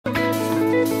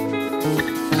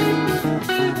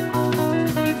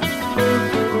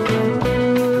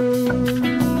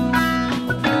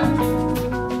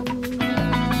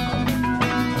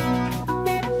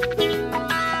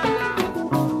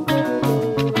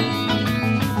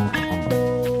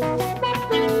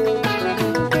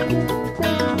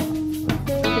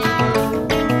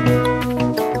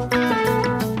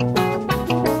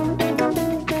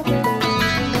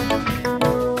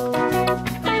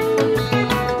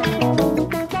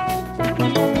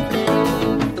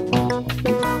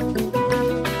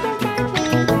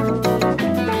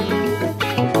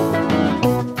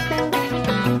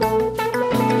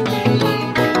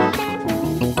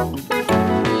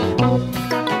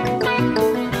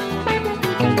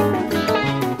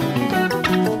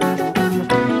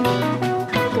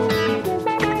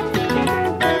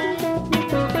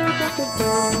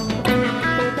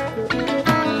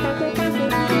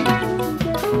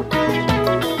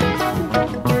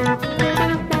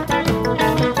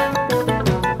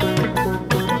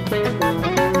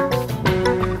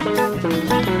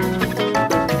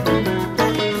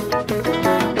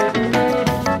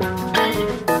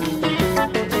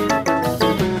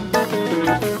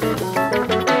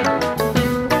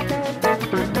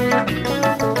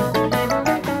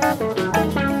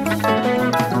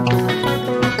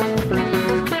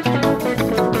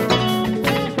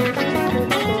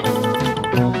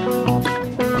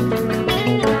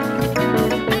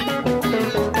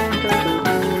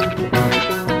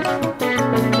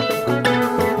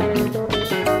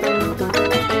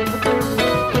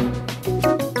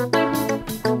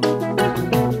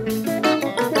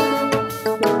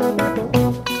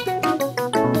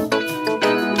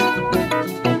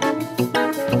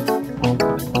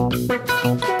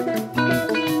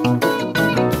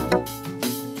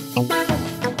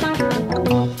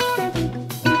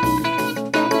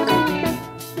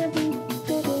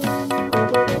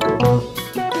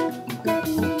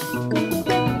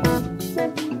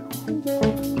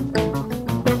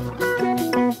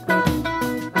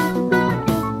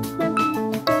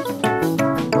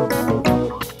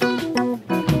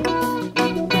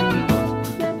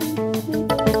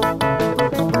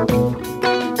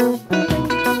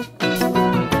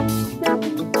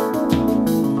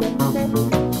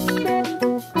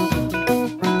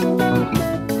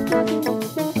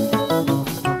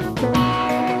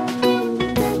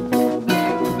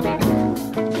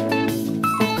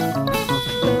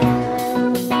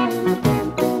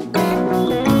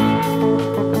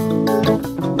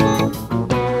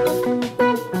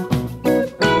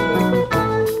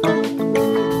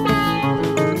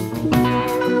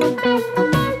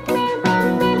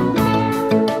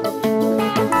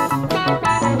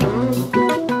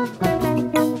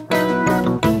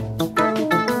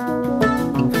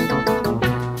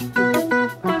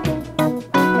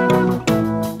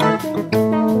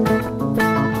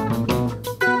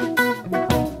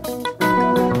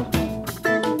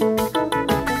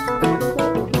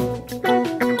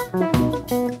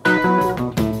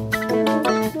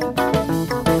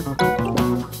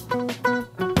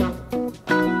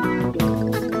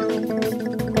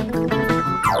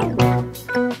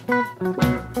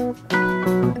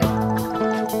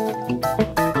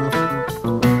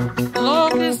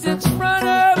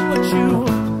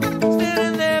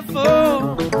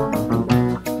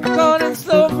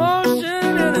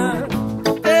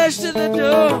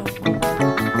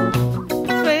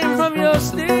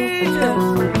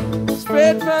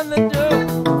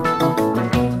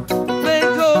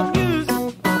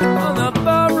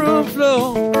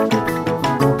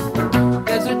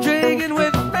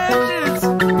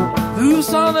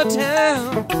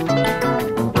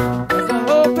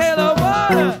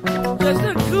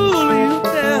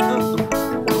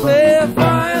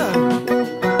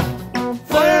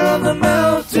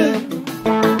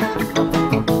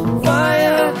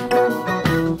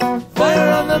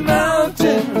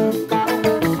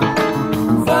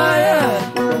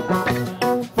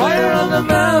the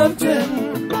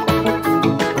mountain.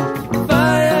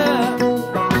 Fire,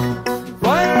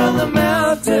 fire on the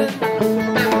mountain.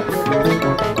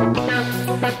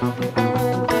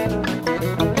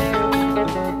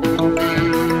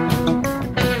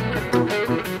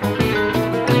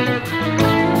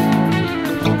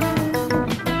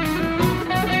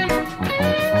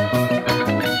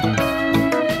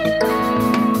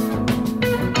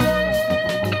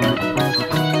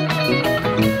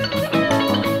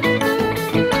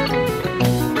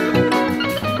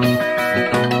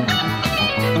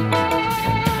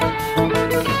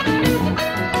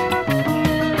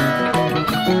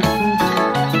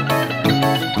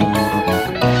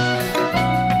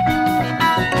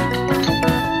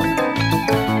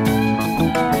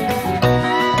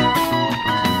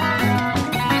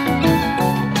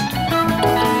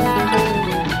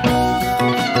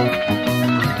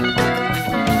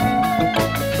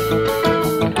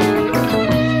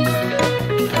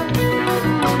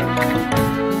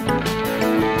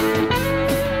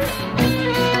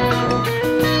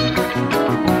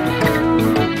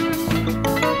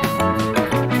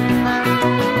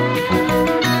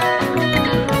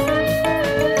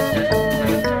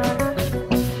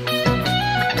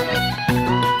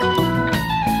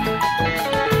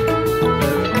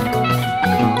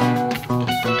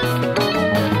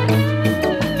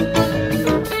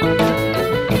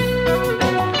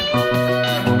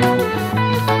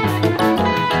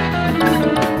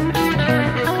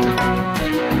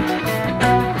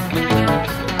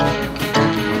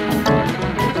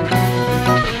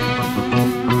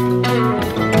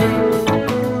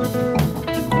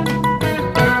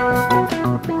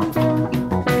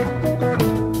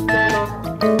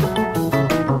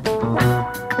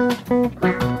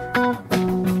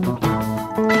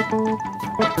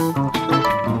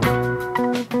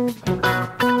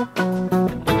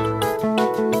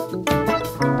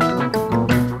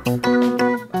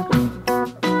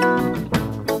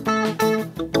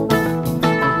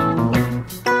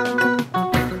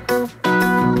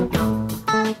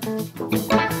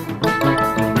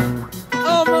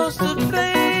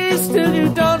 Still you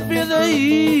don't feel the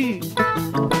heat.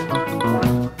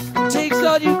 Takes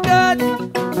all you got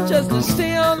just to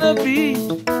stay on the beat.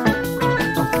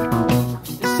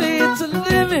 You say it's a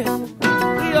limit,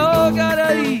 we all gotta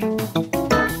eat.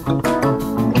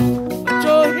 But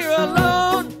you're here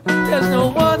alone, there's no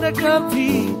one to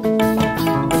compete.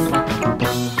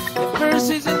 If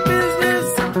mercy's in business,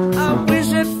 I'm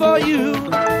wishing for you.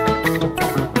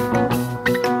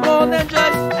 More than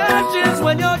just ashes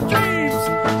when your dreams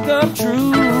come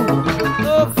true.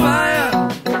 Oh, fire,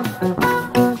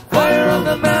 fire on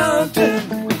the mountain.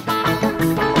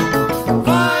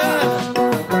 Fire,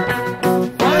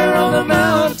 fire on the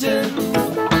mountain.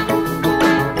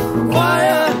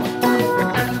 Fire,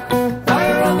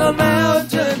 fire on the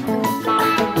mountain.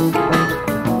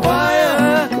 Fire.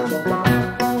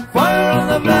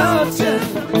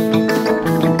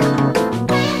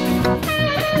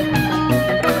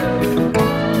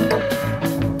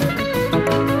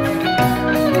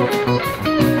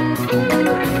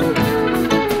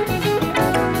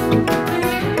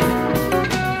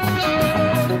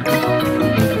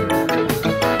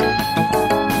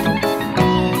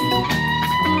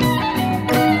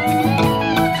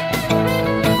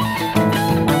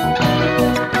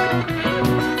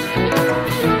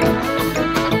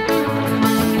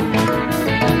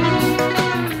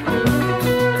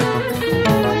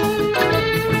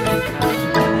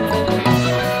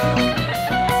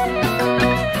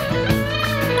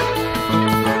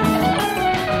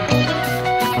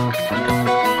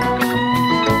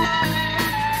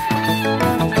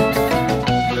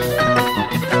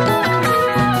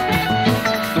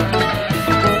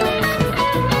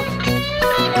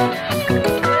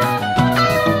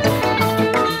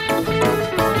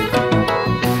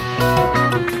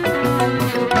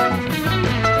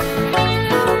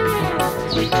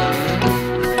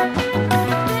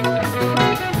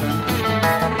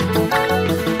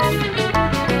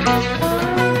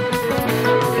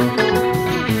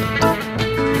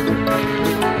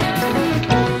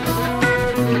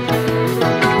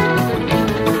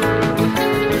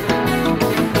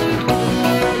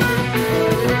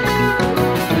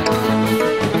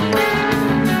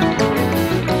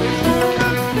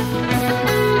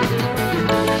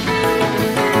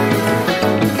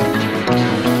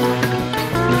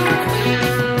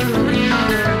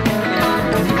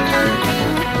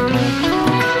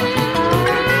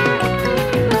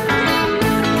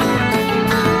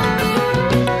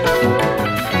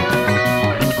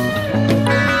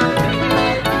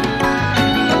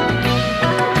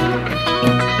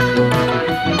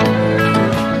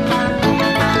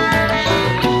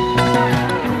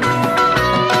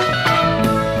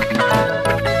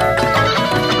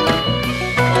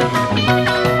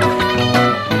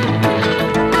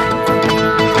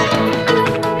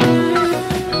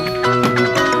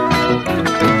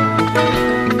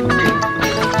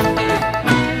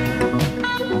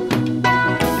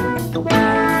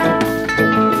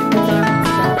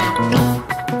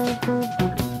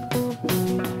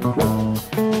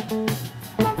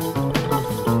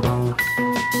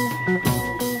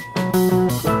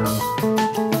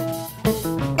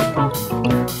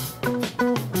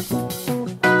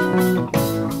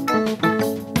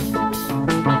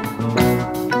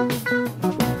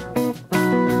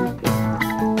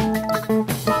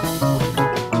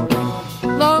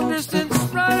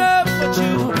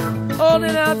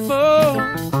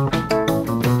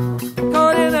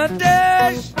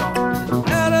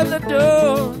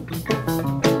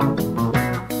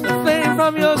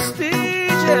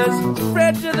 ashes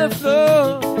spread to the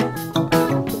floor.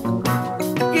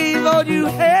 Give all you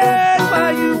had,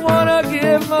 why you wanna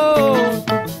give more?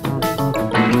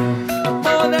 The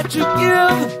more that you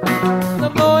give, the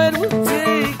more it will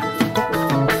take.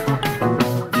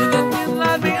 To the thin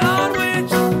line beyond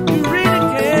which you really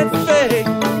can't fake.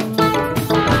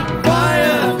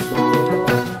 Fire,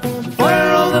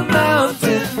 fire on the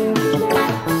mountain.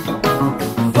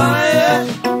 Fire,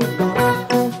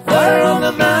 fire on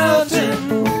the mountain.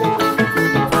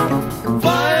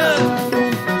 Fire,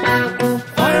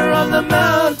 fire on the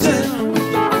mountain.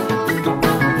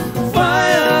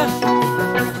 Fire,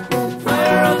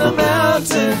 fire on the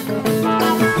mountain.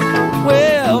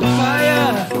 Well,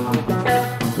 fire,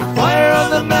 fire on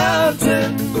the mountain.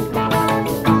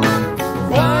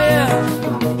 Fire,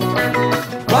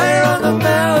 fire on the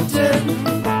mountain.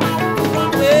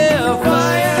 Well,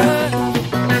 fire,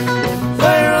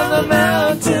 fire on the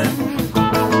mountain.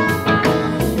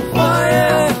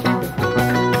 Fire,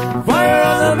 fire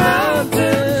on the mountain.